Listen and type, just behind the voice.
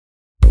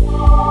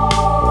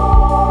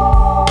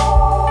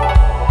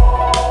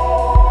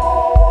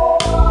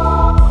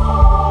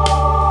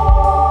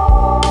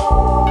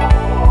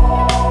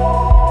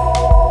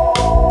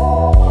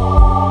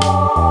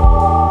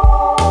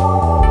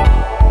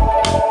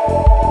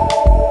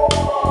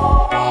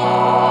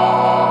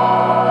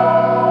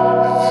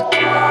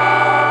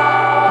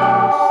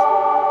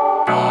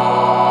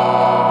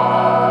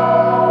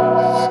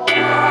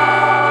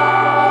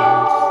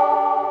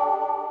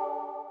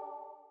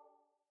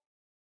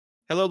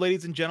Hello,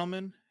 ladies and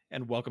gentlemen,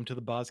 and welcome to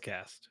the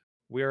Bozcast.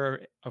 We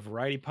are a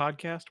variety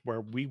podcast where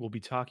we will be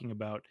talking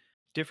about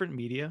different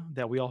media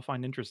that we all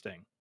find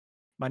interesting.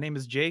 My name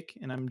is Jake,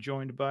 and I'm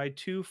joined by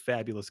two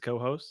fabulous co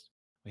hosts.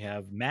 We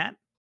have Matt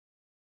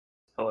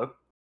Hello.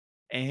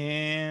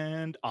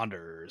 and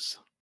Anders.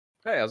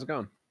 Hey, how's it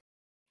going?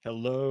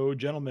 Hello,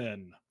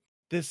 gentlemen.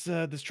 This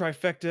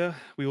trifecta,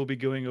 we will be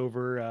going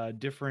over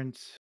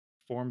different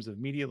forms of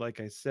media,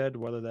 like I said,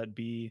 whether that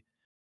be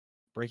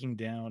breaking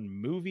down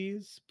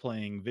movies,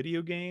 playing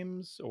video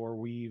games, or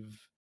we've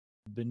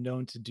been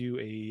known to do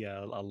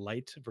a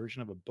light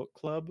version of a book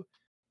club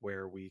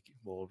where we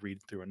will read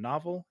through a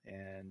novel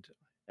and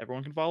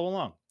everyone can follow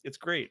along. It's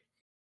great.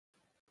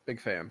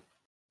 Big fan.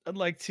 I'd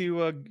like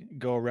to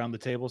go around the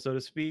table, so to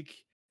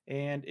speak,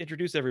 and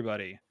introduce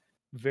everybody.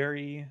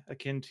 Very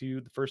akin to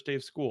the first day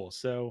of school.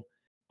 So,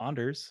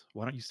 Anders,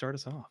 why don't you start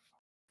us off?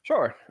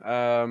 Sure.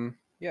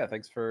 Yeah,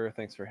 thanks for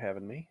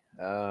having me.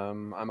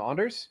 I'm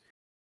Anders.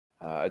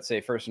 I'd say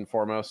first and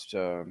foremost,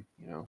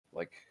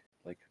 like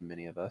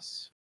many of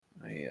us,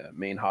 my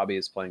main hobby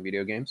is playing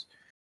video games.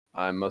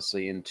 I'm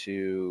mostly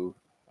into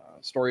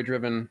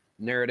story-driven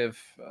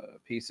narrative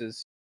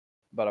pieces,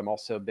 but I'm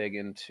also big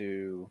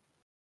into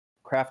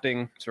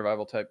crafting,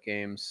 survival type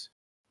games,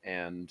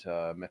 and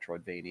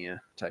Metroidvania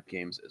type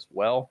games as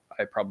well.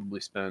 I probably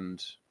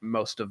spend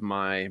most of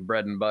my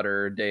bread and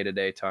butter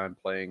day-to-day time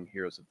playing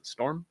Heroes of the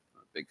Storm.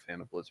 I'm a big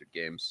fan of Blizzard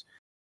games.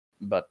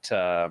 But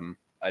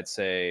I'd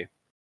say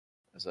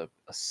as a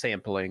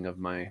sampling of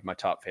my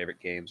top favorite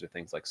games are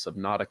things like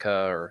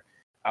Subnautica or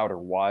Outer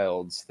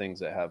Wilds,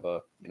 things that have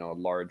a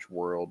large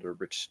world or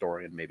rich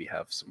story and maybe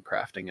have some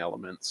crafting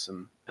elements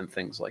and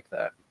things like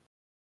that.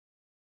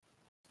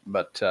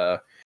 But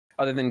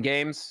other than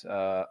games,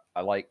 I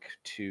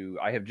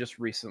have just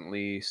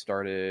recently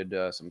started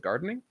some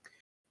gardening.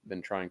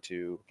 Been trying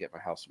to get my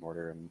house in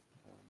order and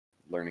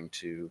learning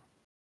a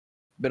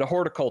bit of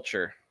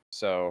horticulture.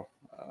 So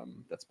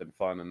that's been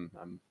fun, and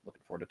I'm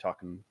looking forward to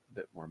talking a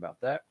bit more about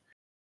that.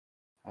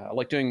 I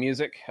like doing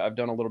music. I've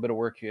done a little bit of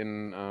work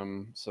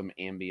in some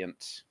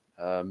ambient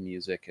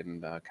music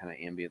and kind of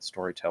ambient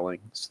storytelling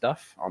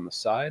stuff on the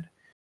side.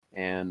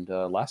 And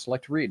last, I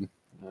like to read.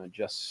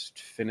 Just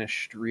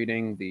finished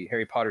reading the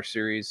Harry Potter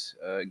series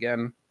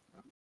again.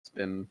 It's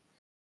been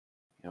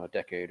a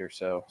decade or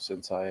so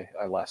since I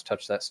last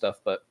touched that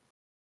stuff, but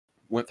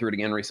went through it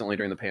again recently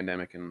during the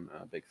pandemic, and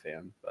a big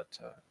fan. But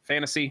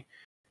fantasy,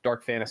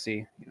 dark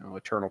fantasy,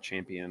 Eternal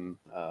Champion,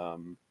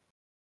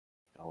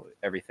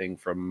 everything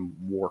from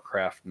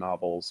Warcraft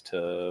novels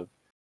to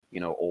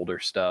older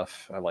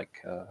stuff. I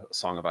like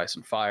Song of Ice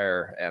and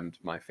Fire, and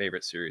my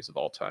favorite series of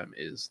all time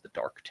is The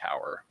Dark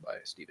Tower by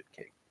Stephen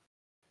King.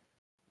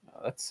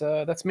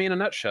 That's me in a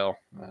nutshell.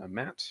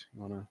 Matt,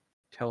 you want to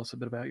tell us a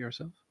bit about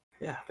yourself?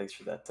 Yeah, thanks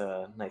for that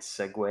nice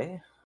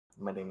segue.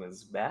 My name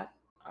is Matt.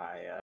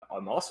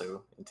 I'm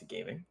also into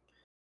gaming,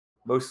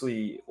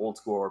 mostly old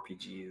school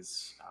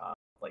RPGs,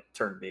 like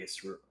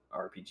turn-based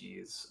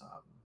RPGs.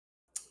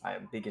 I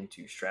am big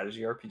into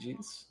strategy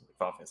RPGs, like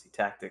Final Fantasy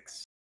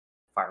Tactics,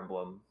 Fire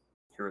Emblem,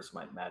 Heroes of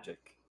Might and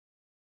Magic,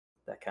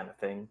 that kind of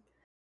thing,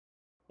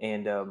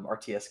 and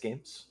RTS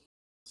games.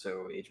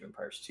 So Age of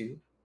Empires 2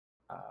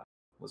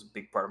 was a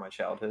big part of my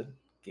childhood.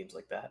 Games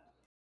like that.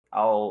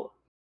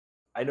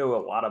 I know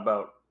a lot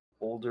about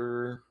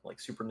older,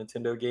 like Super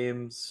Nintendo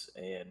games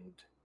and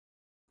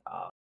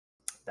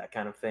that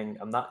kind of thing.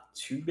 I'm not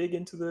too big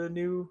into the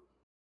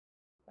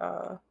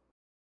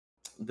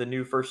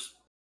first,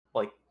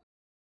 like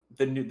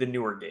the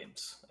newer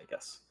games, I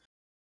guess.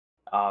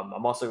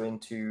 I'm also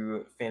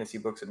into fantasy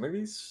books and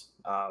movies.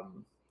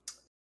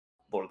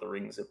 Lord of the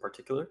Rings in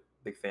particular,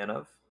 big fan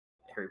of.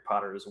 Harry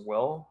Potter as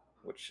well,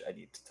 which I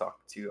need to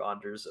talk to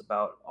Anders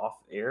about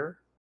off air,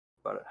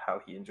 about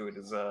how he enjoyed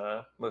his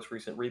most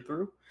recent read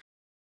through.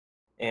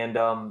 And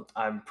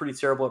I'm pretty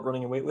terrible at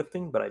running and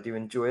weightlifting, but I do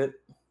enjoy it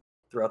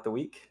throughout the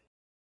week,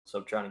 so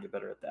I'm trying to get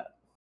better at that.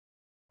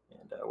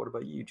 And what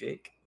about you,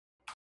 Jake?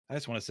 I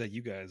just want to say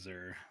you guys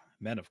are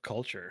men of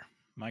culture.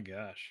 My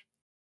gosh.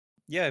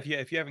 Yeah,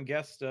 if you haven't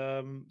guessed,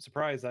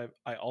 surprise,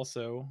 I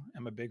also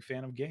am a big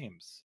fan of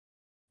games.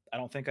 I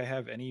don't think I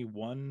have any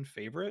one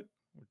favorite.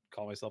 I would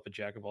call myself a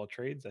jack of all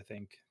trades. I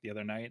think the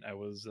other night I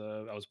was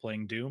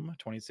playing Doom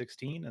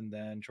 2016, and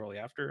then shortly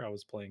after I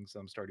was playing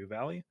some Stardew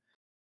Valley.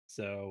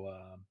 So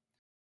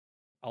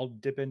I'll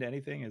dip into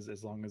anything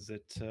as long as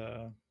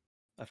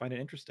I find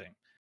it interesting.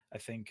 I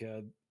think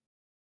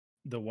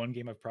the one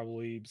game I've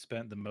probably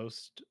spent the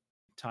most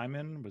time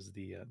in was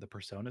the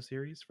Persona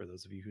series. For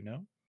those of you who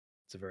know,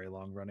 it's a very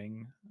long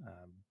running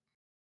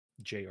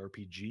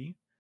JRPG.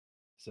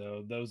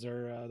 So those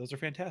are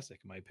fantastic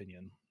in my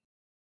opinion.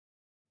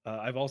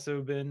 I've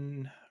also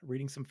been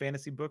reading some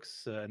fantasy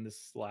books in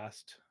this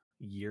last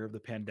year of the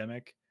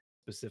pandemic,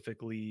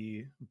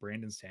 specifically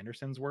Brandon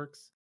Sanderson's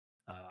works.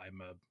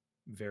 I'm a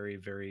very,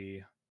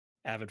 very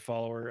avid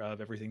follower of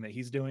everything that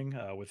he's doing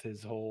with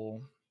his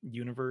whole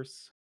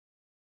universe.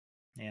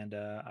 And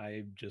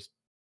I just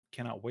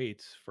cannot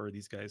wait for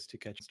these guys to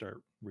catch and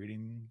start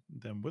reading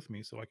them with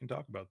me so I can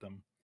talk about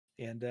them.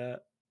 And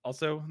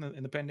also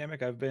in the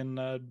pandemic, I've been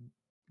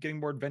getting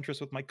more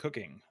adventurous with my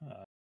cooking.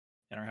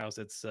 In our house,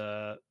 it's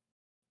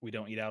we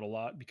don't eat out a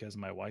lot because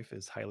my wife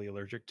is highly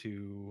allergic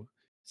to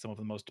some of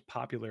the most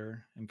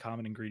popular and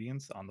common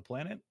ingredients on the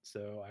planet.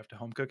 So I have to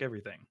home cook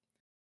everything.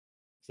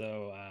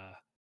 So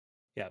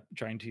yeah,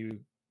 trying to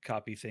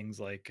copy things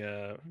like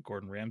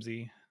Gordon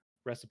Ramsay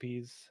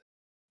recipes,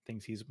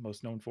 things he's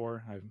most known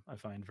for, I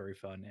find very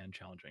fun and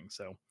challenging.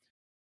 So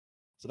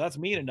that's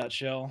me in a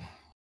nutshell.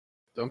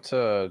 Don't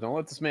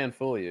let this man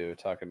fool you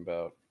talking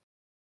about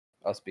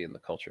us being the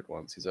cultured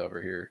ones. He's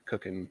over here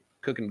cooking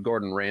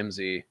Gordon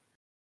Ramsay.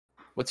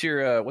 What's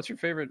your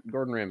favorite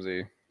Gordon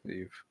Ramsay that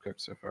you've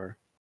cooked so far?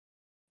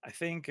 I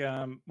think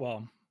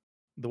well,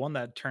 the one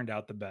that turned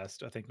out the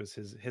best, I think, was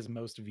his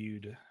most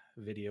viewed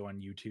video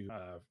on YouTube,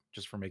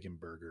 just for making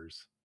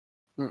burgers.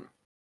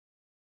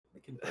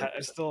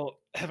 I still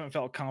haven't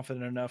felt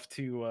confident enough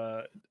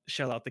to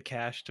shell out the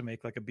cash to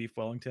make like a beef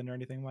Wellington or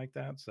anything like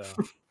that. So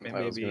that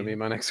was going to be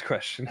my next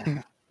question.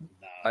 No.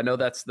 I know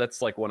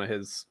that's like one of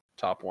his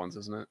top ones,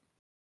 isn't it?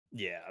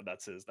 Yeah,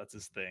 that's his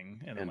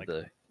thing. And then, like,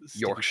 the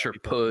sticky Yorkshire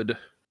puppy pud.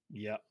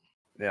 Yep.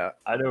 Yeah.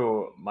 I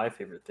know my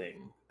favorite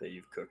thing that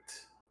you've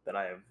cooked that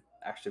I have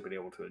actually been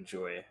able to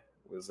enjoy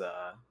was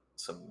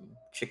some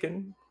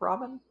chicken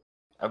ramen,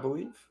 I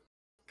believe,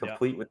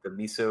 complete with the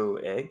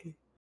miso egg.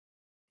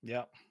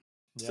 Yep.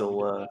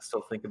 Still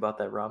think about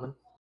that ramen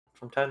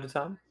from time to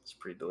time. It's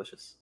pretty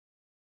delicious.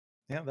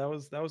 Yeah, that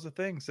was the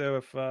thing. So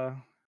if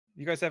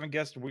you guys haven't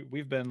guessed,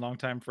 we've been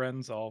longtime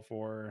friends all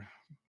for,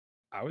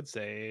 I would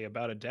say,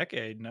 about a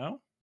decade.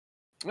 No,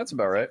 that's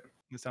about right.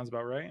 That sounds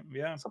about right.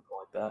 Yeah, something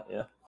like that.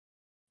 Yeah.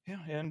 Yeah,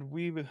 and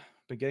we've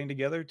been getting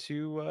together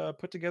to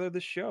put together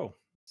this show.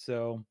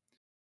 So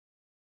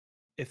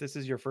if this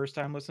is your first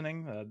time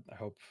listening, I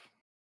hope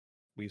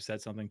we've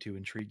said something to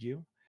intrigue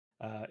you.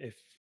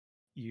 If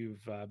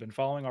you've been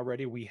following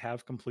already, we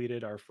have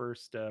completed our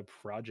first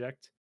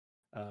project.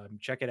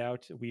 Check it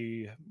out.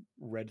 We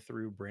read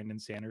through Brandon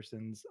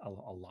Sanderson's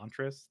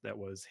Elantris. That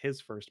was his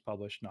first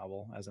published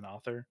novel as an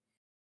author,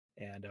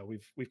 and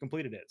we've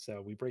completed it.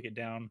 So we break it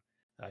down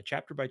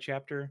chapter by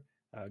chapter,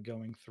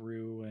 going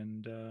through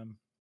and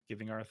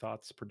giving our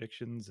thoughts,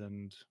 predictions,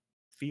 and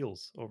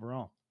feels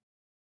overall.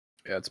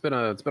 Yeah, it's been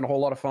a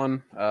whole lot of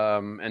fun,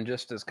 and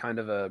just as kind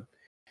of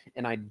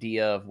an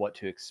idea of what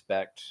to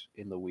expect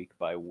in the week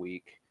by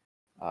week.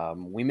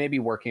 We may be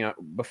working on,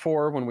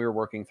 before when we were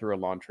working through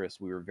Elantris,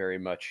 we were very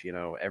much,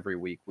 every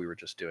week we were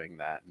just doing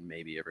that, and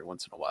maybe every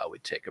once in a while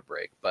we'd take a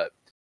break. But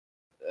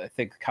I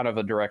think kind of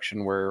a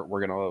direction where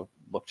we're going to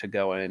look to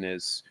go in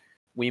is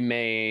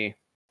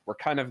we're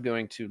kind of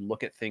going to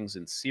look at things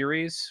in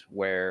series,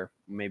 where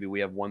maybe we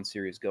have one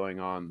series going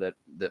on that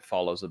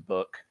follows a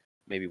book,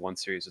 maybe one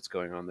series that's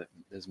going on that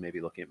is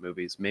maybe looking at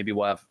movies. Maybe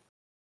we'll have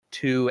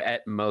 2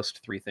 at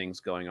most 3 things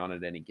going on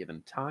at any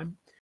given time.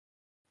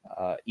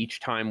 Each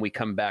time we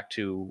come back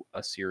to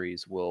a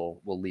series, we'll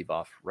leave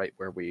off right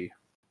where we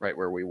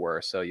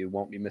were, so you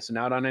won't be missing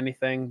out on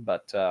anything.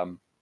 But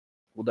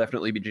we'll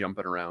definitely be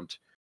jumping around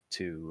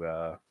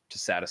to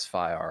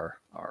satisfy our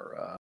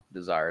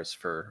desires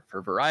for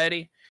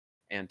variety,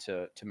 and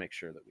to make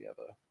sure that we have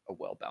a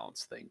well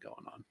balanced thing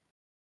going on.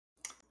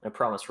 I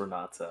promise we're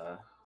not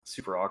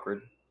super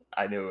awkward.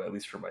 I know, at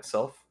least for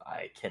myself,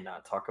 I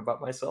cannot talk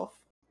about myself,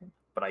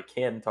 but I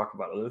can talk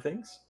about other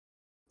things.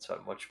 So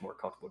I'm much more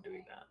comfortable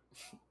doing that.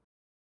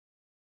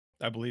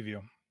 I believe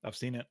you. I've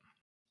seen it.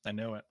 I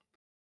know it.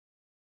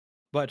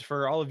 But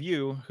for all of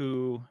you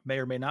who may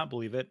or may not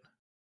believe it,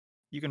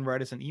 you can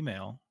write us an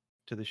email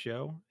to the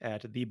show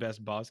at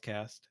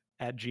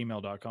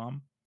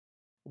thebestbozcast@gmail.com.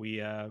 We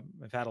have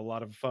had a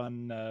lot of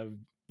fun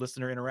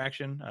listener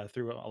interaction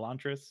through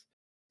Elantris.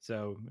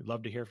 So we'd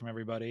love to hear from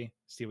everybody,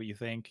 see what you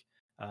think,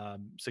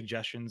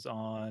 suggestions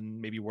on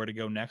maybe where to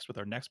go next with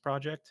our next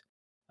project.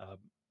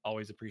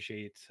 Always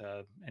appreciate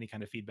any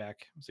kind of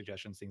feedback,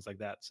 suggestions, things like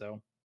that.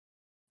 So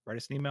write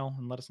us an email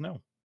and let us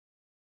know.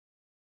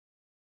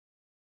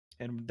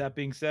 And that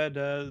being said,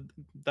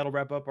 that'll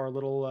wrap up our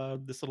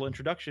this little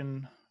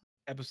introduction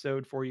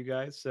episode for you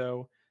guys.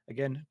 So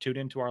again, tune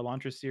into our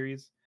Elantris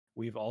series.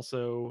 We've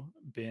also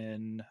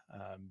been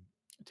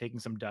taking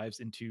some dives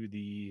into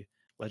the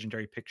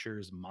Legendary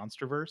Pictures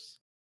Monsterverse,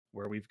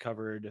 where we've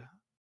covered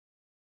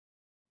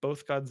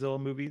both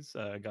Godzilla movies,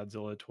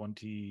 Godzilla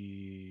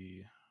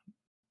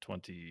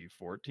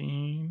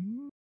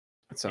 2014.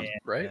 That sounds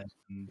right.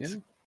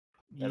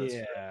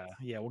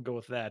 Yeah, we'll go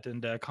with that.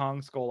 And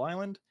Kong Skull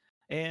Island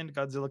and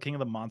Godzilla King of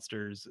the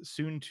Monsters,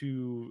 soon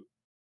to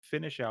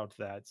finish out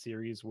that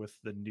series with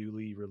the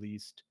newly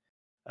released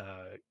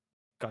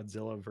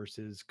Godzilla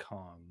versus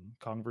Kong.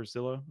 Kong versus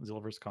Zilla,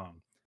 Zilla versus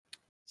Kong.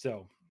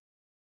 So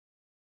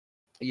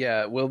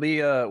yeah, we'll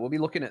be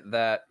looking at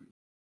that.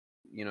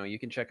 You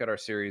can check out our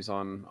series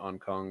on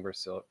Kong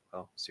versus Zilla.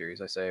 Well,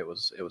 series, I say it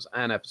was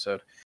an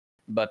episode.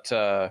 But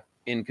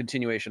in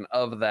continuation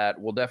of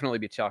that, we'll definitely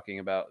be talking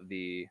about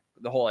the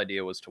whole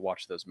idea was to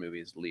watch those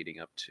movies leading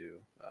up to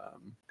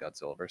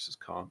Godzilla versus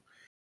Kong,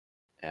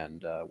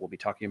 and we'll be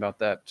talking about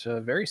that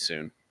very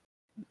soon.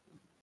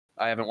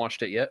 I haven't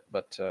watched it yet,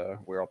 but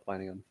we're all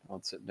planning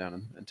on sitting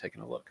down and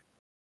taking a look.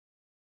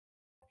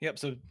 Yep,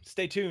 so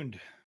stay tuned.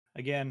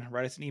 Again,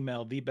 write us an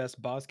email,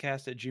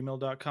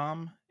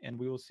 thebestbozcast@gmail.com, and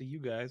we will see you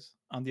guys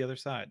on the other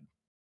side.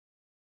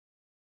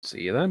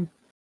 See you then.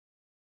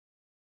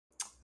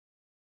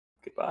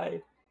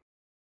 Goodbye.